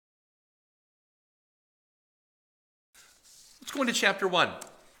Let's go into chapter 1.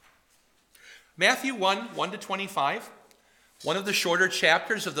 Matthew 1 to 25, one of the shorter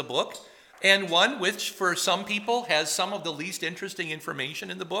chapters of the book, and one which for some people has some of the least interesting information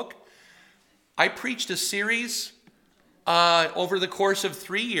in the book. I preached a series over the course of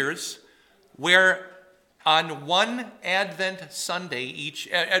 3 years where on one Advent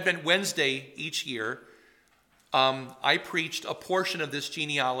Wednesday each year, I preached a portion of this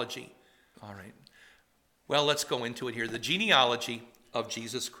genealogy. All right. Well, let's go into it here. The genealogy of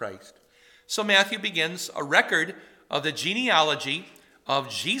Jesus Christ. So Matthew begins a record of the genealogy of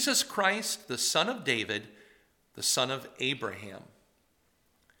Jesus Christ, the son of David, the son of Abraham.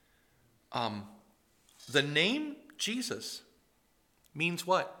 The name Jesus means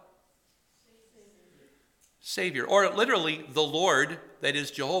what? Savior. Or literally, the Lord, that is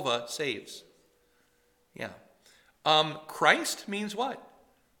Jehovah, saves. Yeah. Christ means what?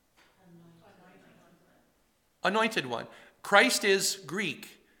 Anointed one. Christ is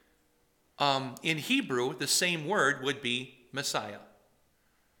Greek. In Hebrew, the same word would be Messiah.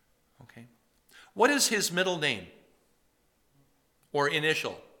 Okay. What is his middle name? Or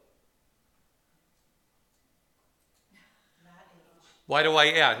initial? Why do I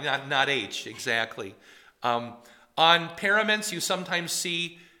add? Not H, exactly. On paraments, you sometimes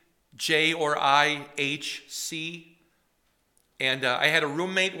see J or I, H, C. And I had a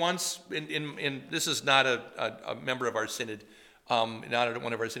roommate once, in this is not a member of our synod, not at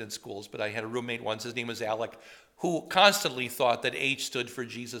one of our synod schools, but I had a roommate once, his name was Alec, who constantly thought that H stood for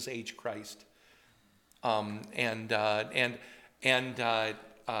Jesus H. Christ. I had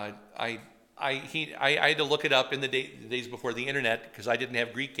to look it up in the days before the internet because I didn't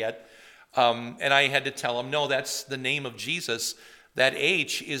have Greek yet. And I had to tell him, no, that's the name of Jesus. That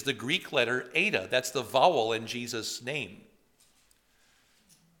H is the Greek letter eta. That's the vowel in Jesus' name.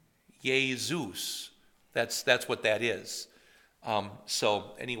 Jesus. That's what that is.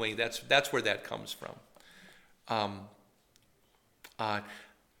 So anyway, that's where that comes from.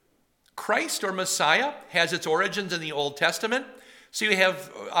 Christ or Messiah has its origins in the Old Testament. So you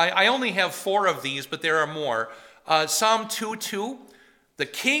have, I only have 4 of these, but there are more. Psalm 2:2, the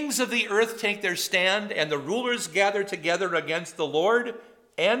kings of the earth take their stand, and the rulers gather together against the Lord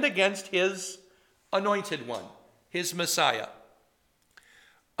and against his anointed one, his Messiah.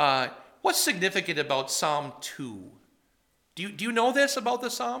 What's significant about Psalm 2? Do you know this about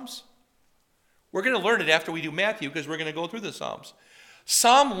the Psalms? We're going to learn it after we do Matthew because we're going to go through the Psalms.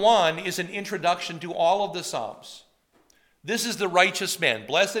 Psalm 1 is an introduction to all of the Psalms. This is the righteous man.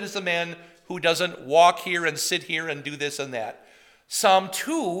 Blessed is the man who doesn't walk here and sit here and do this and that. Psalm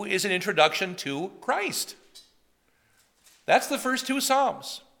 2 is an introduction to Christ. That's the first 2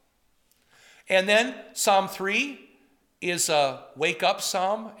 Psalms. And then Psalm 3 is a wake-up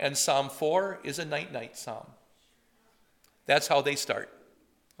psalm, and Psalm 4 is a night-night psalm. That's how they start,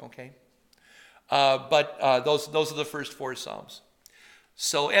 okay? But those are the first 4 Psalms.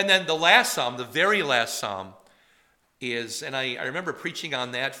 So, and then the last Psalm, the very last Psalm, is, and I remember preaching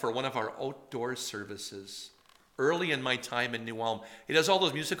on that for one of our outdoor services early in my time in New Ulm. It has all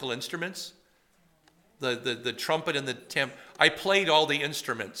those musical instruments, the trumpet and the I played all the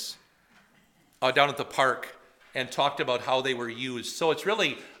instruments down at the park and talked about how they were used. So it's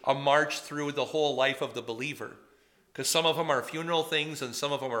really a march through the whole life of the believer, because some of them are funeral things, and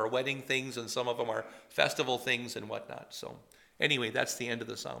some of them are wedding things, and some of them are festival things and whatnot. So anyway, that's the end of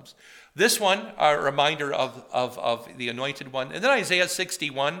the Psalms. This one, a reminder of the anointed one. And then Isaiah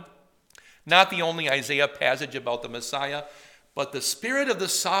 61, not the only Isaiah passage about the Messiah, but the Spirit of the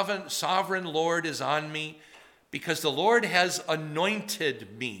sovereign Lord is on me, because the Lord has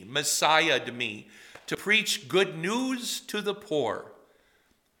anointed me, Messiah'd me, to preach good news to the poor.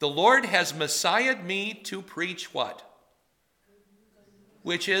 The Lord has Messiah'd me to preach what?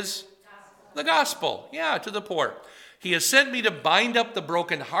 Which is the gospel. Yeah, to the poor. He has sent me to bind up the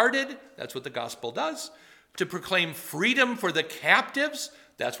brokenhearted. That's what the gospel does. To proclaim freedom for the captives.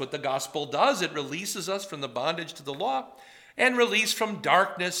 That's what the gospel does. It releases us from the bondage to the law, and release from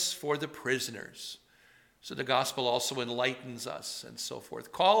darkness for the prisoners. So the gospel also enlightens us and so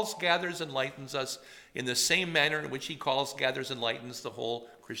forth. Calls, gathers, enlightens us in the same manner in which he calls, gathers, enlightens the whole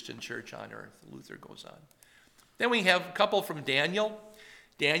Christian church on earth. Luther goes on. Then we have a couple from Daniel.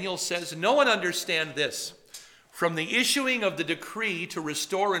 Daniel says, "No one understand this. From the issuing of the decree to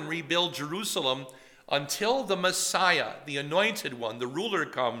restore and rebuild Jerusalem until the Messiah, the anointed one, the ruler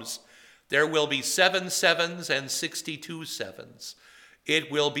comes, there will be 7 sevens and 62 sevens.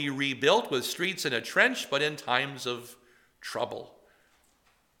 It will be rebuilt with streets in a trench, but in times of trouble."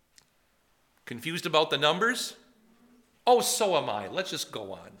 Confused about the numbers? Oh, so am I. Let's just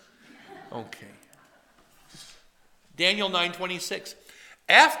go on. Okay. Daniel 9:26.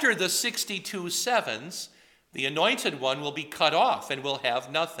 After the 62 sevens, the anointed one will be cut off and will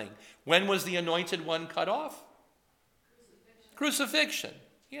have nothing. When was the anointed one cut off? Crucifixion.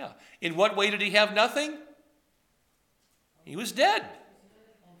 Yeah. In what way did he have nothing? He was dead.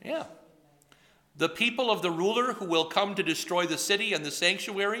 Yeah. The people of the ruler who will come to destroy the city and the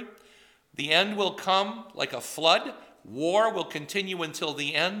sanctuary, the end will come like a flood. War will continue until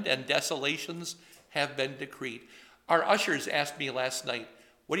the end, and desolations have been decreed. Our ushers asked me last night,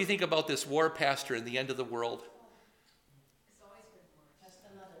 what do you think about this war, Pastor, and the end of the world?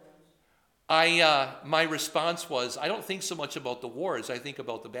 My response was, I don't think so much about the wars, I think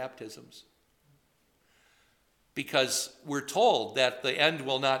about the baptisms. Because we're told that the end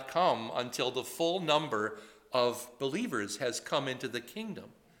will not come until the full number of believers has come into the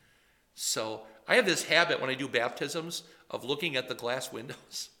kingdom. So I have this habit when I do baptisms of looking at the glass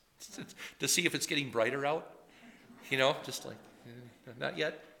windows to see if it's getting brighter out. You know, just like, not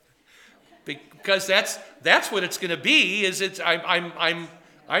yet. Because that's what it's going to be.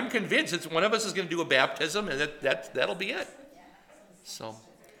 I'm convinced it's one of us is going to do a baptism, and that'll be it. So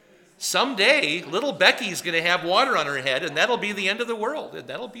someday, little Becky's going to have water on her head, and that'll be the end of the world, and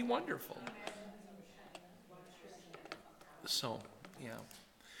that'll be wonderful. So, yeah.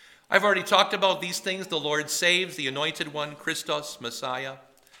 I've already talked about these things. The Lord saves, the anointed one, Christos, Messiah.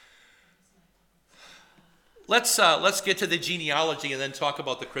 Let's get to the genealogy and then talk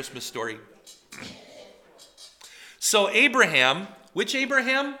about the Christmas story. So Abraham, which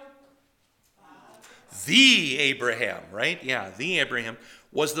Abraham? The Abraham, right? Yeah, the Abraham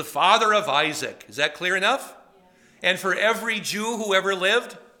was the father of Isaac. Is that clear enough? And for every Jew who ever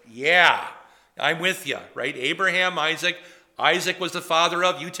lived? Yeah, I'm with you, right? Abraham, Isaac. Isaac was the father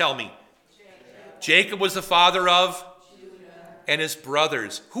of, you tell me. Jacob was the father of? Judah. And his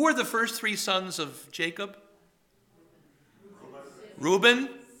brothers. Who are the first three sons of Jacob? Reuben,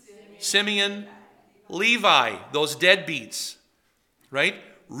 Simeon, Levi, those deadbeats, right?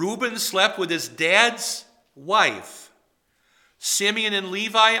 Reuben slept with his dad's wife. Simeon and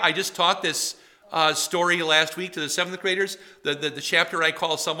Levi, I just taught this story last week to the 7th graders, the chapter I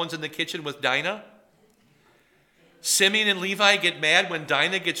call Someone's in the Kitchen with Dinah. Simeon and Levi get mad when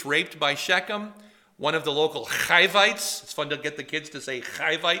Dinah gets raped by Shechem, one of the local Chavites. It's fun to get the kids to say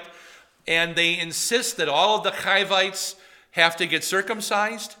Chavite. And they insist that all of the Chavites have to get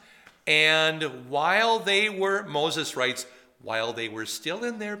circumcised. And while they were, Moses writes, while they were still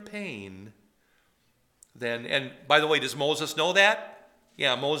in their pain, then, and by the way, does Moses know that?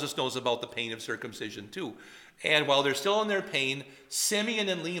 Yeah, Moses knows about the pain of circumcision too. And while they're still in their pain, Simeon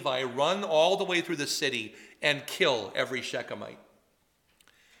and Levi run all the way through the city and kill every Shechemite.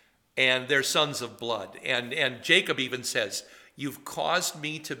 And they're sons of blood. And Jacob even says, you've caused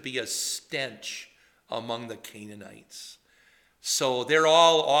me to be a stench among the Canaanites. So they're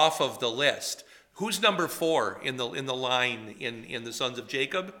all off of the list. Who's number 4 in the line in the sons of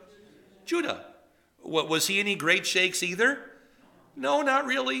Jacob? Judah. What, was he any great shakes either? No, not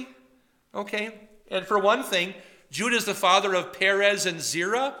really. Okay. And for one thing, Judah is the father of Perez and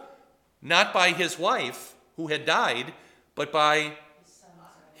Zerah, not by his wife, who had died, but by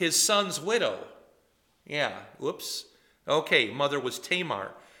his son's widow. Yeah, whoops. Okay, mother was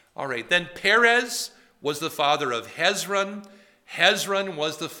Tamar. All right, then Perez was the father of Hezron. Hezron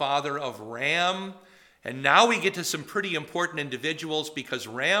was the father of Ram. And now we get to some pretty important individuals because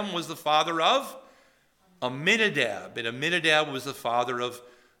Ram was the father of Amminadab. And Amminadab was the father of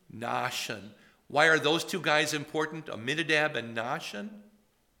Nahshon. Why are those two guys important, Amminadab and Nahshon?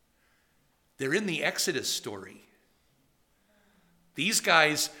 They're in the Exodus story. These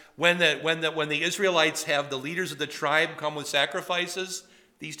guys, when the Israelites have the leaders of the tribe come with sacrifices,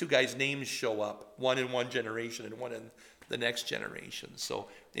 these two guys' names show up, one in one generation and one in the next generation. So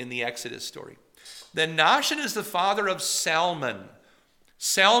in the Exodus story. Then Nahshon is the father of Salmon.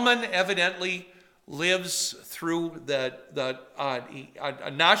 Salmon evidently lives through Nahshon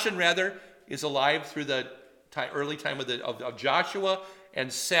rather is alive through the early time of Joshua,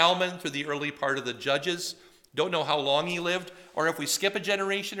 and Salmon through the early part of the Judges. Don't know how long he lived, or if we skip a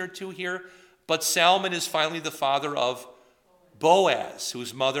generation or two here, but Salmon is finally the father of Boaz,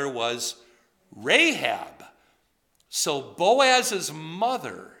 whose mother was Rahab. So Boaz's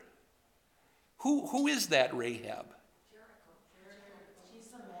mother, who is that Rahab?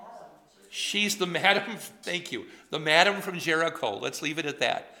 She's the madam, thank you, the madam from Jericho. Let's leave it at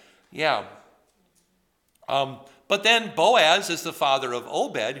that. Yeah. But then Boaz is the father of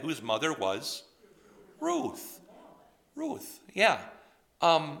Obed, whose mother was Ruth. Yeah.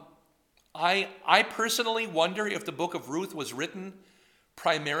 I personally wonder if the book of Ruth was written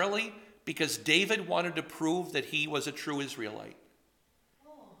primarily Because David wanted to prove that he was a true Israelite.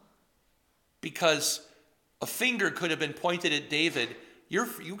 Because a finger could have been pointed at David.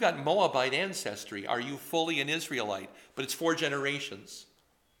 You've got Moabite ancestry. Are you fully an Israelite? But it's 4 generations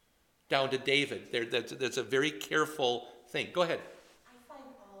down to David. That's a very careful thing. Go ahead. I find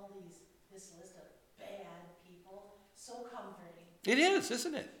this list of bad people so comforting. It is,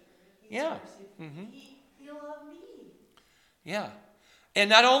 isn't it? Yeah. He loved me. Yeah. And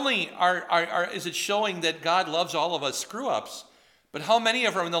not only is it showing that God loves all of us screw-ups, but how many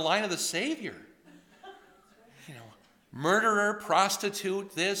of them are in the line of the Savior? You know, murderer,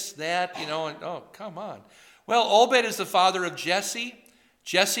 prostitute, this, that, and oh, come on. Well, Obed is the father of Jesse.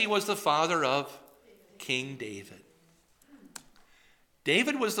 Jesse was the father of King David.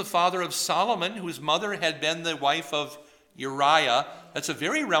 David was the father of Solomon, whose mother had been the wife of Uriah. That's a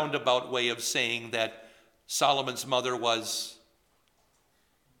very roundabout way of saying that Solomon's mother was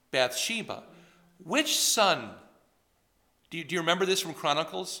Bathsheba. Which son? Do you remember this from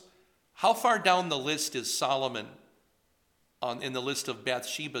Chronicles? How far down the list is Solomon in the list of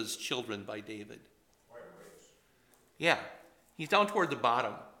Bathsheba's children by David? Yeah, he's down toward the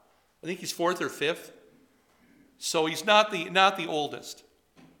bottom. I think he's 4th or 5th. So he's not the oldest.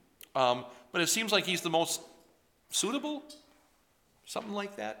 But it seems like he's the most suitable, something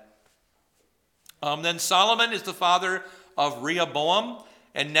like that. Then Solomon is the father of Rehoboam.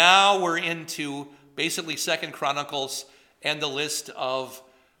 And now we're into basically 2nd Chronicles and the list of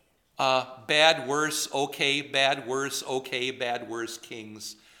bad, worse, okay, bad, worse, okay, bad, worse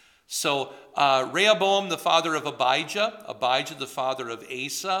kings. So Rehoboam, the father of Abijah. Abijah, the father of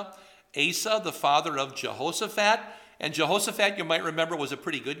Asa. Asa, the father of Jehoshaphat. And Jehoshaphat, you might remember, was a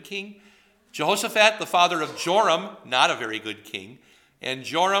pretty good king. Jehoshaphat, the father of Joram, not a very good king. And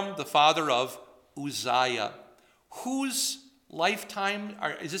Joram, the father of Uzziah. Whose lifetime,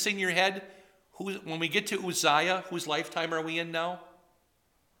 is this in your head? When we get to Uzziah, whose lifetime are we in now?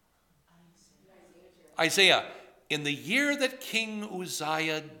 Isaiah. In the year that King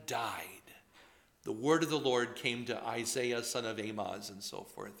Uzziah died, the word of the Lord came to Isaiah, son of Amoz, and so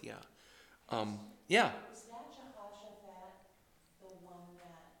forth. Yeah. Yeah. Is that Jehoshaphat the one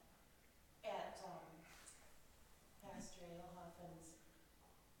that at Pastor Edelhoffen's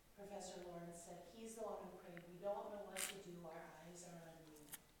Professor Lawrence said he's the one who prayed, we don't know what to do, our eyes are on you.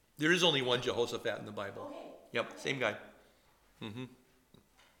 There is only one Jehoshaphat in the Bible. Okay. Yep, same guy.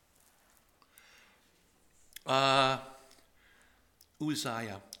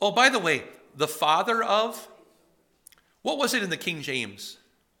 Uzziah. Oh, by the way, the father of, what was it in the King James?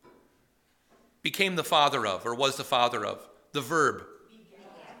 Became the father of, or was the father of? The verb.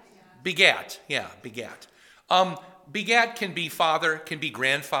 Begat. Yeah, begat. Begat can be father, can be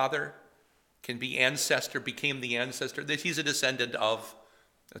grandfather, can be ancestor, became the ancestor. He's a descendant of.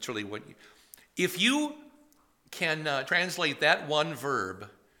 That's really what if you can translate that one verb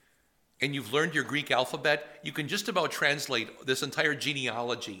and you've learned your Greek alphabet, you can just about translate this entire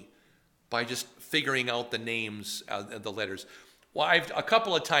genealogy by just figuring out the names and the letters. Well, a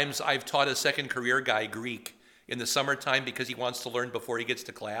couple of times I've taught a second career guy Greek in the summertime because he wants to learn before he gets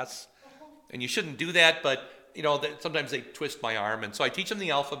to class. And you shouldn't do that, but sometimes they twist my arm. And so I teach them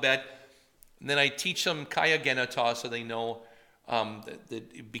the alphabet, and then I teach them Kaya Genata so they know that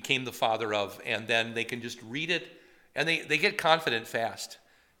it became the father of, and then they can just read it, and they get confident fast.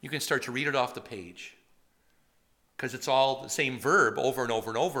 You can start to read it off the page because it's all the same verb over and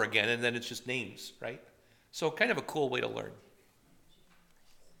over and over again, and then it's just names, right? So kind of a cool way to learn.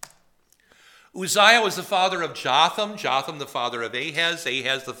 Uzziah was the father of Jotham, Jotham the father of Ahaz,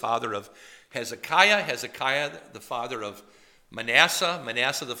 Ahaz the father of Hezekiah, Hezekiah the father of Manasseh,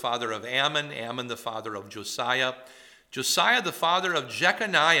 Manasseh the father of Ammon, Ammon the father of Josiah, Josiah the father of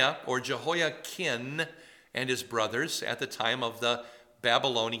Jeconiah or Jehoiakim and his brothers at the time of the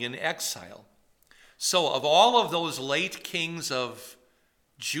Babylonian exile. So of all of those late kings of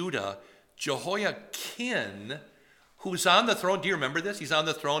Judah, Jehoiakim, who's on the throne, do you remember this? He's on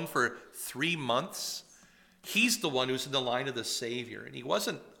the throne for 3 months. He's the one who's in the line of the Savior. And he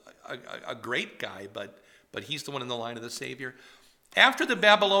wasn't a great guy, but he's the one in the line of the Savior. After the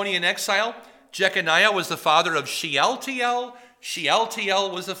Babylonian exile, Jeconiah was the father of Shealtiel.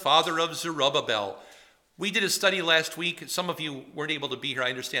 Shealtiel was the father of Zerubbabel. We did a study last week. Some of you weren't able to be here. I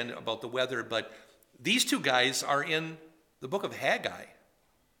understand about the weather, but these two guys are in the book of Haggai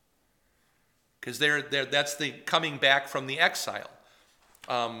because that's the coming back from the exile.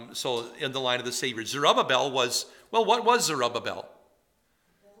 So in the line of the Savior. Zerubbabel was, well, what was Zerubbabel?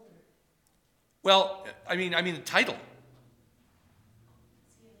 Well, I mean the title.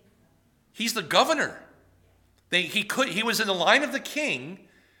 He's the governor. He was in the line of the king,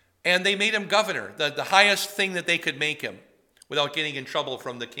 And they made him governor, the highest thing that they could make him without getting in trouble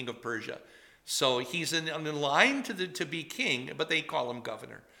from the king of Persia. So he's in line to be king, but they call him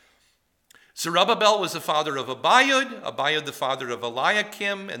governor. Zerubbabel was the father of Abiud the father of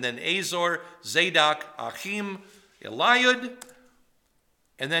Eliakim, and then Azor, Zadok, Achim, Eliud,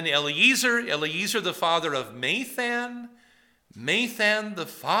 and then Eliezer the father of Mathan, the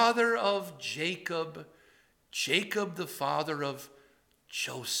father of Jacob, the father of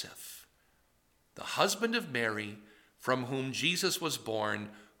Joseph, the husband of Mary, from whom Jesus was born,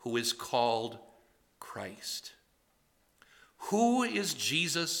 who is called Christ. Who is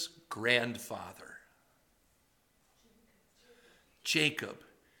Jesus' grandfather? Jacob.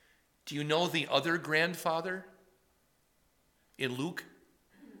 Do you know the other grandfather in Luke?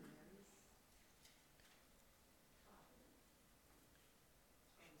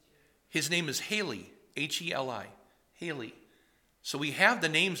 His name is Heli, H-E-L-I, Heli. So we have the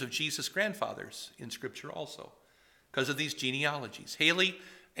names of Jesus' grandfathers in Scripture also because of these genealogies, Heli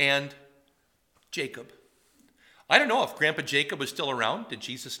and Jacob. I don't know if Grandpa Jacob was still around. Did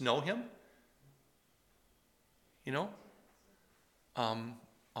Jesus know him? You know?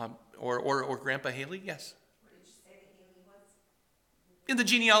 Or Grandpa Heli? Yes. Where did you say that Haley was? In the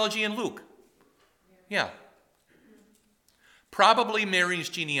genealogy in Luke. Yeah. Probably Mary's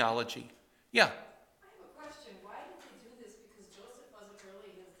genealogy. Yeah. I have a question. Why did they do this? Because Joseph wasn't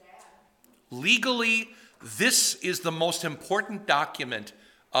really his dad. Legally, this is the most important document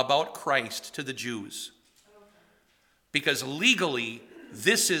about Christ to the Jews. Because legally,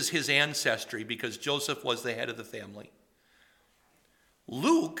 this is his ancestry because Joseph was the head of the family.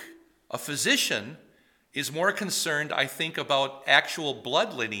 Luke, a physician, is more concerned, I think, about actual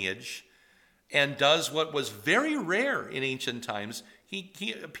blood lineage and does what was very rare in ancient times.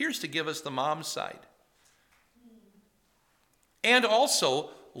 He appears to give us the mom's side. And also,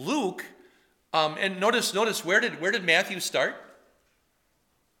 Luke, and notice where did Matthew start?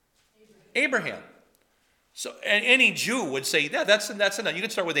 Abraham. So any Jew would say, yeah, that's enough. You can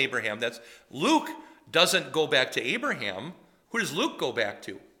start with Abraham. Luke doesn't go back to Abraham. Who does Luke go back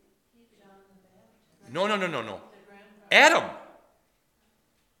to? No. Adam.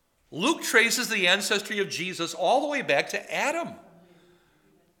 Luke traces the ancestry of Jesus all the way back to Adam.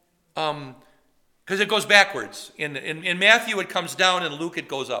 Because it goes backwards. In Matthew it comes down, and Luke it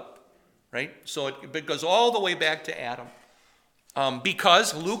goes up. Right? So it goes all the way back to Adam.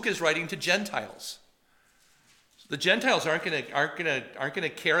 Because Luke is writing to Gentiles. The Gentiles aren't going to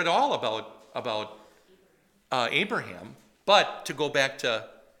care at all about Abraham, but to go back to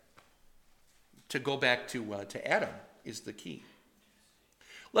Adam is the key.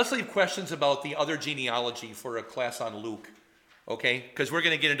 Let's leave questions about the other genealogy for a class on Luke, okay? Because we're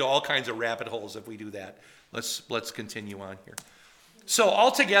going to get into all kinds of rabbit holes if we do that. Let's continue on here. So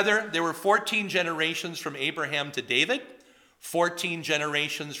altogether, there were 14 generations from Abraham to David, 14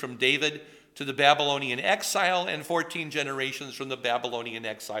 generations from David to the Babylonian exile, and 14 generations from the Babylonian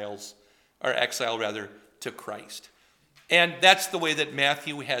exile to Christ. And that's the way that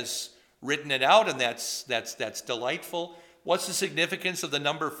Matthew has written it out, and that's delightful. What's the significance of the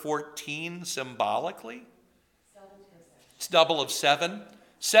number 14 symbolically? It's double of 7.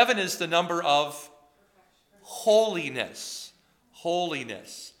 7 is the number of holiness.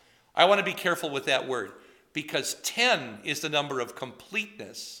 Holiness. I want to be careful with that word because 10 is the number of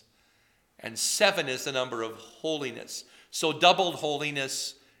completeness and 7 is the number of holiness. So doubled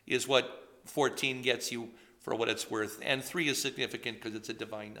holiness is what 14 gets you for what it's worth, and 3 is significant because it's a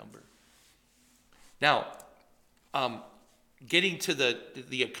divine number. Now, getting to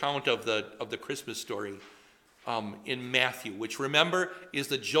the account of the Christmas story in Matthew, which remember is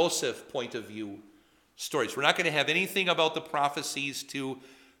the Joseph point of view stories. We're not going to have anything about the prophecies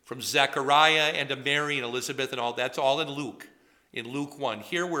from Zechariah and to Mary and Elizabeth and all. That's all in Luke 1.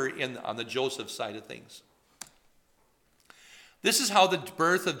 Here we're on the Joseph side of things. This is how the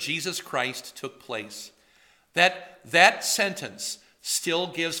birth of Jesus Christ took place. That sentence still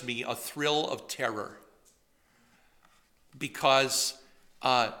gives me a thrill of terror because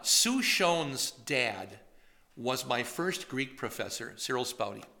Sue Schoen's dad was my first Greek professor, Cyril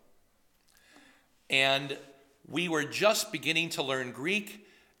Spouty. And we were just beginning to learn Greek,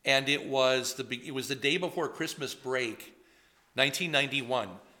 and it was the day before Christmas break, 1991.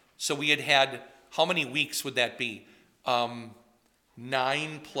 So we had how many weeks would that be? 9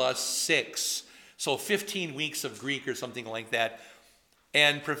 plus 6. So 15 weeks of Greek or something like that.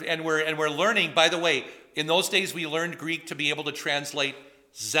 And we're learning, by the way, in those days we learned Greek to be able to translate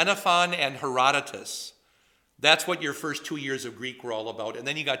Xenophon and Herodotus. That's what your first 2 years of Greek were all about. And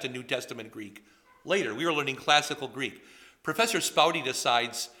then you got to New Testament Greek. Later, we were learning classical Greek. Professor Spouty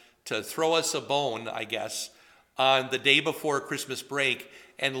decides to throw us a bone, I guess, on the day before Christmas break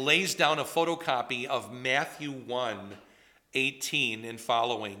and lays down a photocopy of Matthew 1:18 and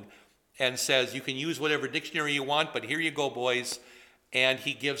following and says, you can use whatever dictionary you want, but here you go, boys. And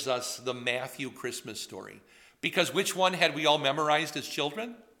he gives us the Matthew Christmas story. Because which one had we all memorized as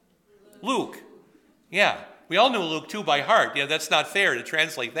children? Luke. Yeah, we all knew Luke 2 by heart. Yeah, that's not fair to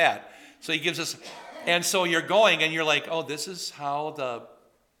translate that. So he gives us, and so you're going and you're like, oh, this is how the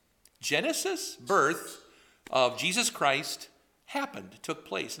Genesis birth of Jesus Christ happened, took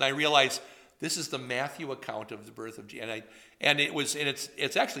place. And I realized this is the Matthew account of the birth of Jesus. And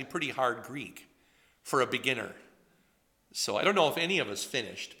it's actually pretty hard Greek for a beginner. So I don't know if any of us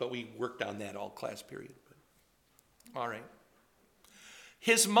finished, but we worked on that all class period. All right.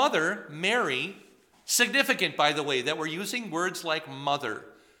 His mother, Mary, significant, by the way, that we're using words like mother.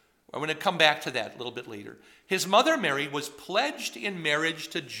 I'm going to come back to that a little bit later. His mother, Mary, was pledged in marriage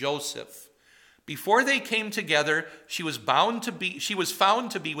to Joseph. Before they came together, she was found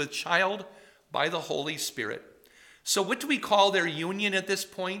to be with child by the Holy Spirit. So what do we call their union at this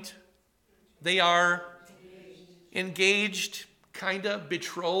point? They are engaged, kind of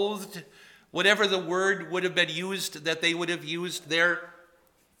betrothed, whatever the word would have been used that they would have used.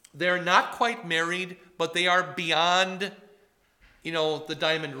 They're not quite married, but they are beyond, the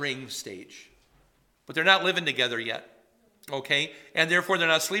diamond ring stage. But they're not living together yet, okay? And therefore they're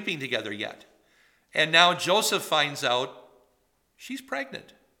not sleeping together yet. And now Joseph finds out she's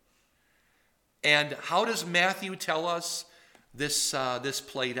pregnant. And how does Matthew tell us this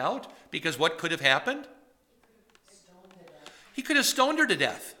played out? Because what could have happened? He could have stoned her to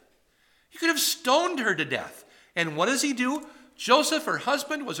death. He could have stoned her to death. And what does he do? Joseph, her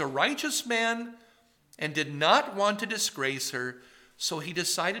husband, was a righteous man and did not want to disgrace her, so he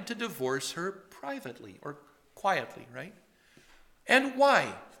decided to divorce her privately or quietly, right? And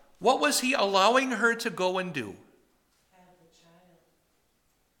why? What was he allowing her to go and do? Have the child.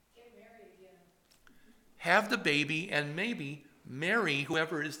 Get married again. Have the baby and maybe marry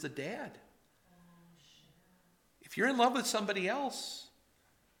whoever is the dad. If you're in love with somebody else,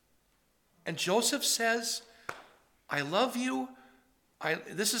 and Joseph says, I love you,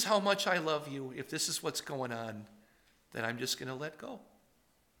 this is how much I love you. If this is what's going on, then I'm just going to let go.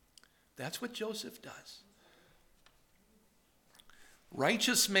 That's what Joseph does.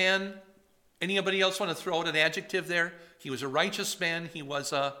 Righteous man. Anybody else want to throw out an adjective there? He was a righteous man. He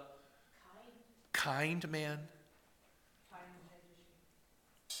was a kind man.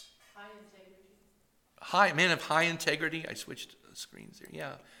 Man of high integrity. I switched screens there.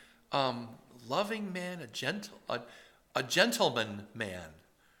 Yeah. Loving man, a gentleman man,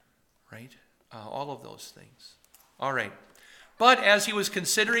 right? All of those things. All right. But as he was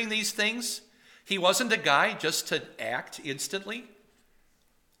considering these things, he wasn't a guy just to act instantly.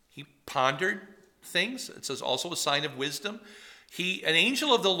 He pondered things. It says also a sign of wisdom. An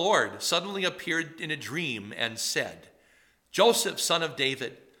angel of the Lord suddenly appeared in a dream and said, Joseph, son of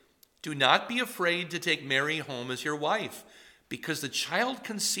David, do not be afraid to take Mary home as your wife, because the child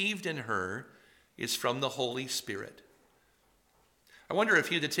conceived in her is from the Holy Spirit. I wonder if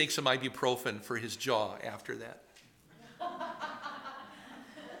he had to take some ibuprofen for his jaw after that.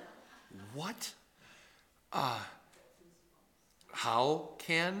 What? How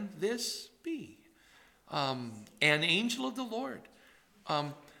can this be? An angel of the Lord.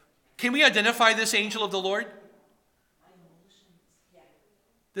 Can we identify this angel of the Lord?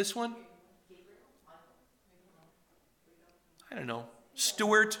 This one? I don't know.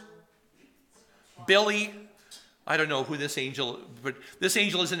 Stuart? Billy? I don't know who this angel, but this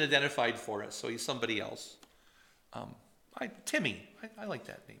angel isn't identified for us, so he's somebody else. Timmy. I like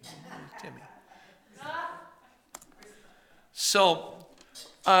that name. Timmy. So,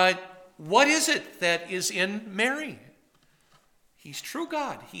 what is it that is in Mary? He's true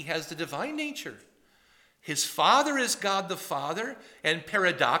God. He has the divine nature. His Father is God the Father, and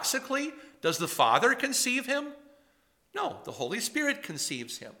paradoxically, does the Father conceive him? No, the Holy Spirit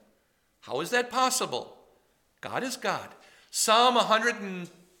conceives him. How is that possible? God is God. Psalm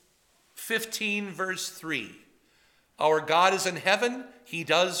 115, verse 3. Our God is in heaven. He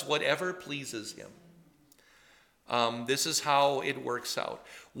does whatever pleases him. This is how it works out.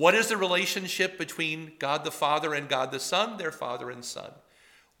 What is the relationship between God the Father and God the Son? They're Father and Son.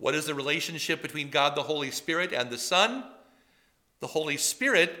 What is the relationship between God the Holy Spirit and the Son? The Holy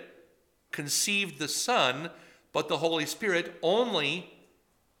Spirit conceived the Son, but the Holy Spirit only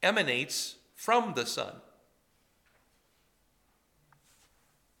emanates from the Son.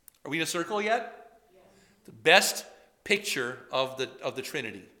 Are we in a circle yet? Yes. The best picture of the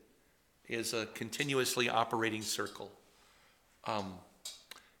Trinity is a continuously operating circle.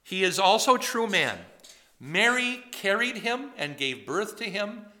 He is also true man. Mary carried him and gave birth to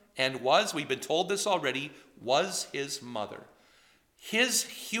him and was, we've been told this already, was his mother. His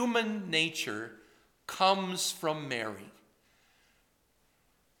human nature comes from Mary.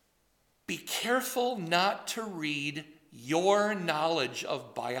 Be careful not to read your knowledge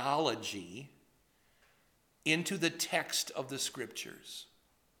of biology into the text of the scriptures.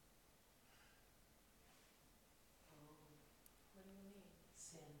 What do you mean?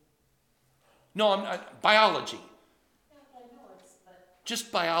 Sin. No, biology. Yeah, I know but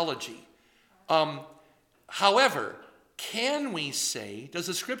Just biology. However, can we say, does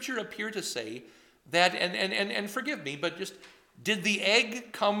the scripture appear to say that, and forgive me, but just, did the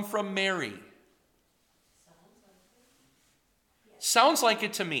egg come from Mary? Sounds like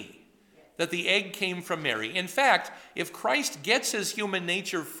it to me, that the egg came from Mary. In fact, if Christ gets his human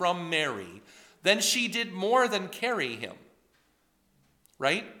nature from Mary, then she did more than carry him.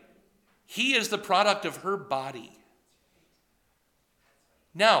 Right? He is the product of her body.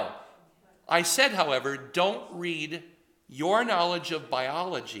 Now, I said, however, don't read your knowledge of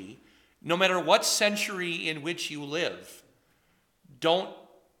biology, no matter what century in which you live. Don't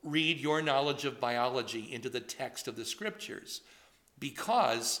read your knowledge of biology into the text of the scriptures,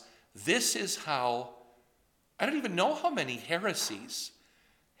 because this is how, I don't even know how many heresies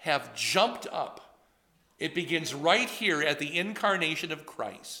have jumped up. It begins right here at the incarnation of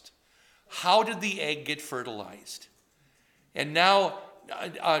Christ. How did the egg get fertilized? And now,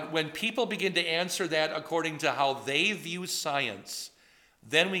 when people begin to answer that according to how they view science,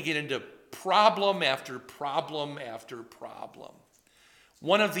 then we get into problem after problem after problem.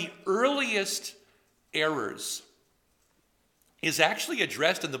 One of the earliest errors is actually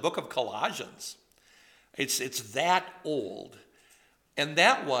addressed in the book of Colossians. It's that old. And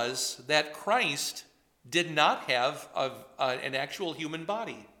that was that Christ did not have an actual human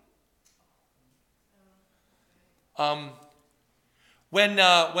body. When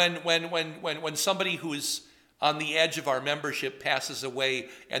somebody who's on the edge of our membership passes away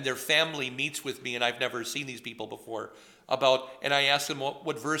and their family meets with me, and I've never seen these people before, and I ask them,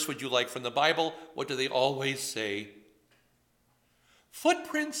 what verse would you like from the Bible? What do they always say?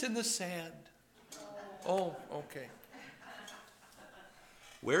 Footprints in the sand. Oh, okay.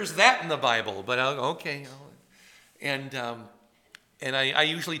 Where's that in the Bible? But okay. And I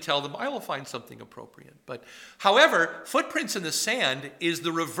usually tell them, I will find something appropriate. But however, footprints in the sand is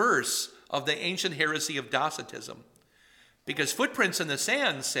the reverse of the ancient heresy of Docetism. Because footprints in the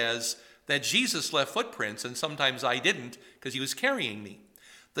sand says that Jesus left footprints, and sometimes I didn't because he was carrying me.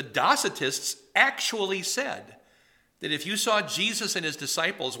 The Docetists actually said that if you saw Jesus and his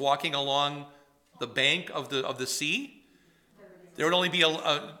disciples walking along the bank of the sea, there would only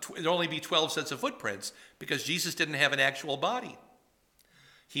be 12 sets of footprints, because Jesus didn't have an actual body.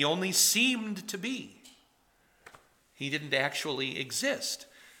 He only seemed to be. He didn't actually exist.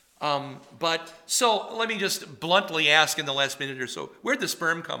 So let me just bluntly ask in the last minute or so, where'd the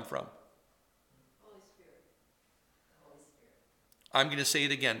sperm come from? Holy Spirit. Holy Spirit. I'm going to say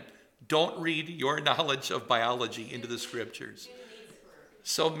it again. Don't read your knowledge of biology into the scriptures.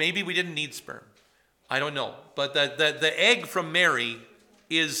 So maybe we didn't need sperm. I don't know. But the egg from Mary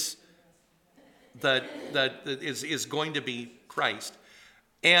is going to be Christ.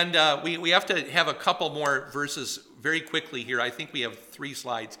 And we have to have a couple more verses very quickly here. I think we have 3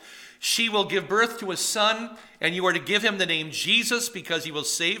 slides. She will give birth to a son, and you are to give him the name Jesus, because he will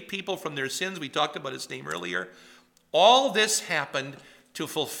save people from their sins. We talked about his name earlier. All this happened to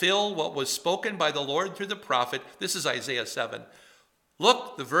fulfill what was spoken by the Lord through the prophet. This is Isaiah 7.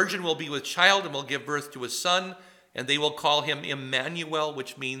 Look, the virgin will be with child and will give birth to a son, and they will call him Emmanuel,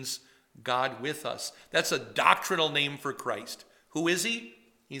 which means God with us. That's a doctrinal name for Christ. Who is he?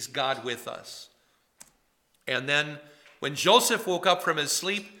 He's God with us. And then when Joseph woke up from his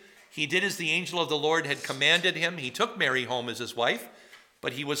sleep, he did as the angel of the Lord had commanded him. He took Mary home as his wife,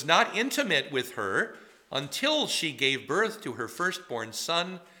 but he was not intimate with her until she gave birth to her firstborn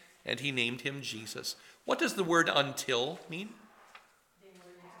son, and he named him Jesus. What does the word "until" mean? they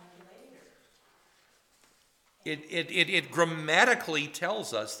were intimate later. It grammatically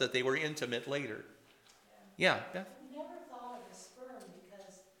tells us that they were intimate later. Yeah, Beth? We never thought of a sperm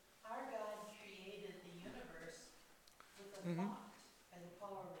because our God created the universe with a thought by the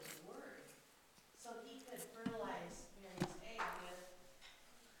power of his word. So he could fertilize Mary's egg with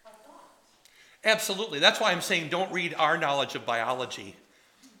a thought. Absolutely. That's why I'm saying don't read our knowledge of biology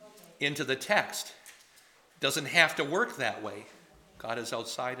Okay. into the text. It doesn't have to work that way. God is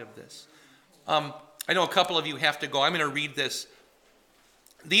outside of this. I know a couple of you have to go. I'm going to read this.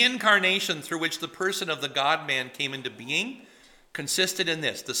 The incarnation, through which the person of the God-man came into being, consisted in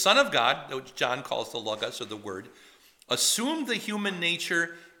this: the Son of God, which John calls the Logos, or the Word, assumed the human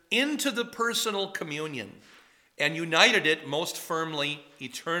nature into the personal communion and united it most firmly,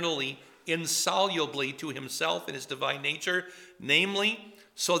 eternally, insolubly to himself in his divine nature, namely,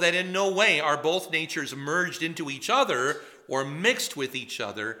 so that in no way are both natures merged into each other or mixed with each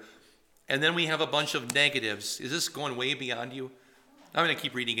other. And then we have a bunch of negatives. Is this going way beyond you? I'm going to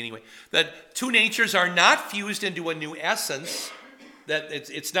keep reading anyway. That two natures are not fused into a new essence. That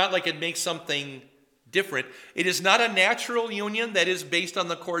it's not like it makes something different. It is not a natural union that is based on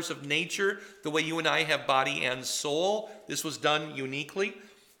the course of nature, the way you and I have body and soul. This was done uniquely.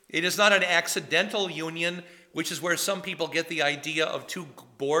 It is not an accidental union, which is where some people get the idea of two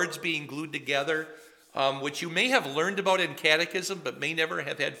boards being glued together, which you may have learned about in catechism, but may never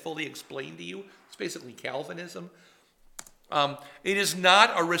have had fully explained to you. It's basically Calvinism. It is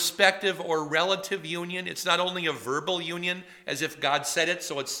not a respective or relative union. It's not only a verbal union, as if God said it,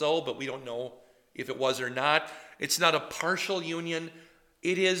 so it's so, but we don't know if it was or not. It's not a partial union.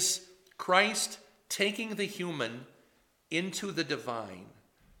 It is Christ taking the human into the divine,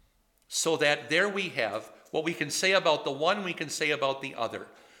 so that there we have what we can say about the one, we can say about the other.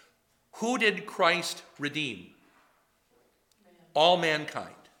 Who did Christ redeem? All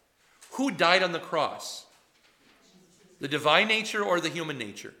mankind. Who died on the cross? The divine nature or the human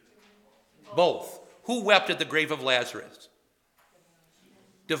nature? Both. Who wept at the grave of Lazarus?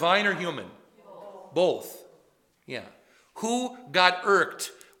 Divine or human? Both. Yeah. Who got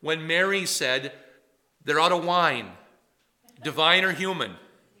irked when Mary said, they're out of wine? Divine or human?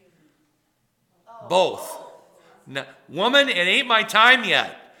 Both. Now, woman, it ain't my time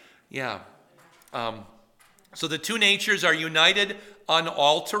yet. Yeah. So the two natures are united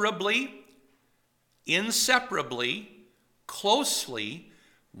unalterably, inseparably, closely.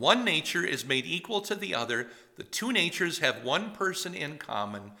 One nature is made equal to the other. The two natures have one person in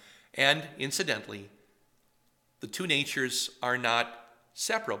common. And incidentally, the two natures are not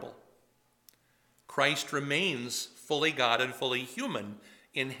separable. Christ remains fully God and fully human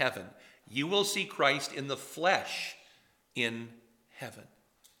in heaven. You will see Christ in the flesh in heaven.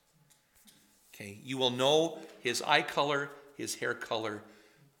 Okay, you will know his eye color, his hair color,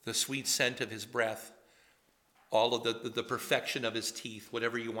 the sweet scent of his breath, all of the perfection of his teeth,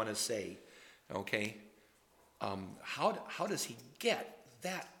 whatever you want to say. Okay, how does he get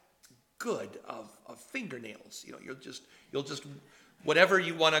that good of fingernails? You know, you'll just whatever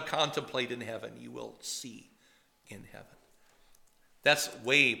you want to contemplate in heaven, you will see in heaven. That's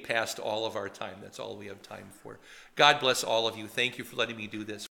way past all of our time. That's all we have time for. God bless all of you. Thank you for letting me do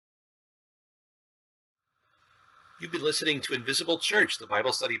this. You've been listening to Invisible Church, the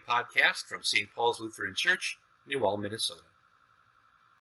Bible study podcast from St. Paul's Lutheran Church, New Ulm, Minnesota.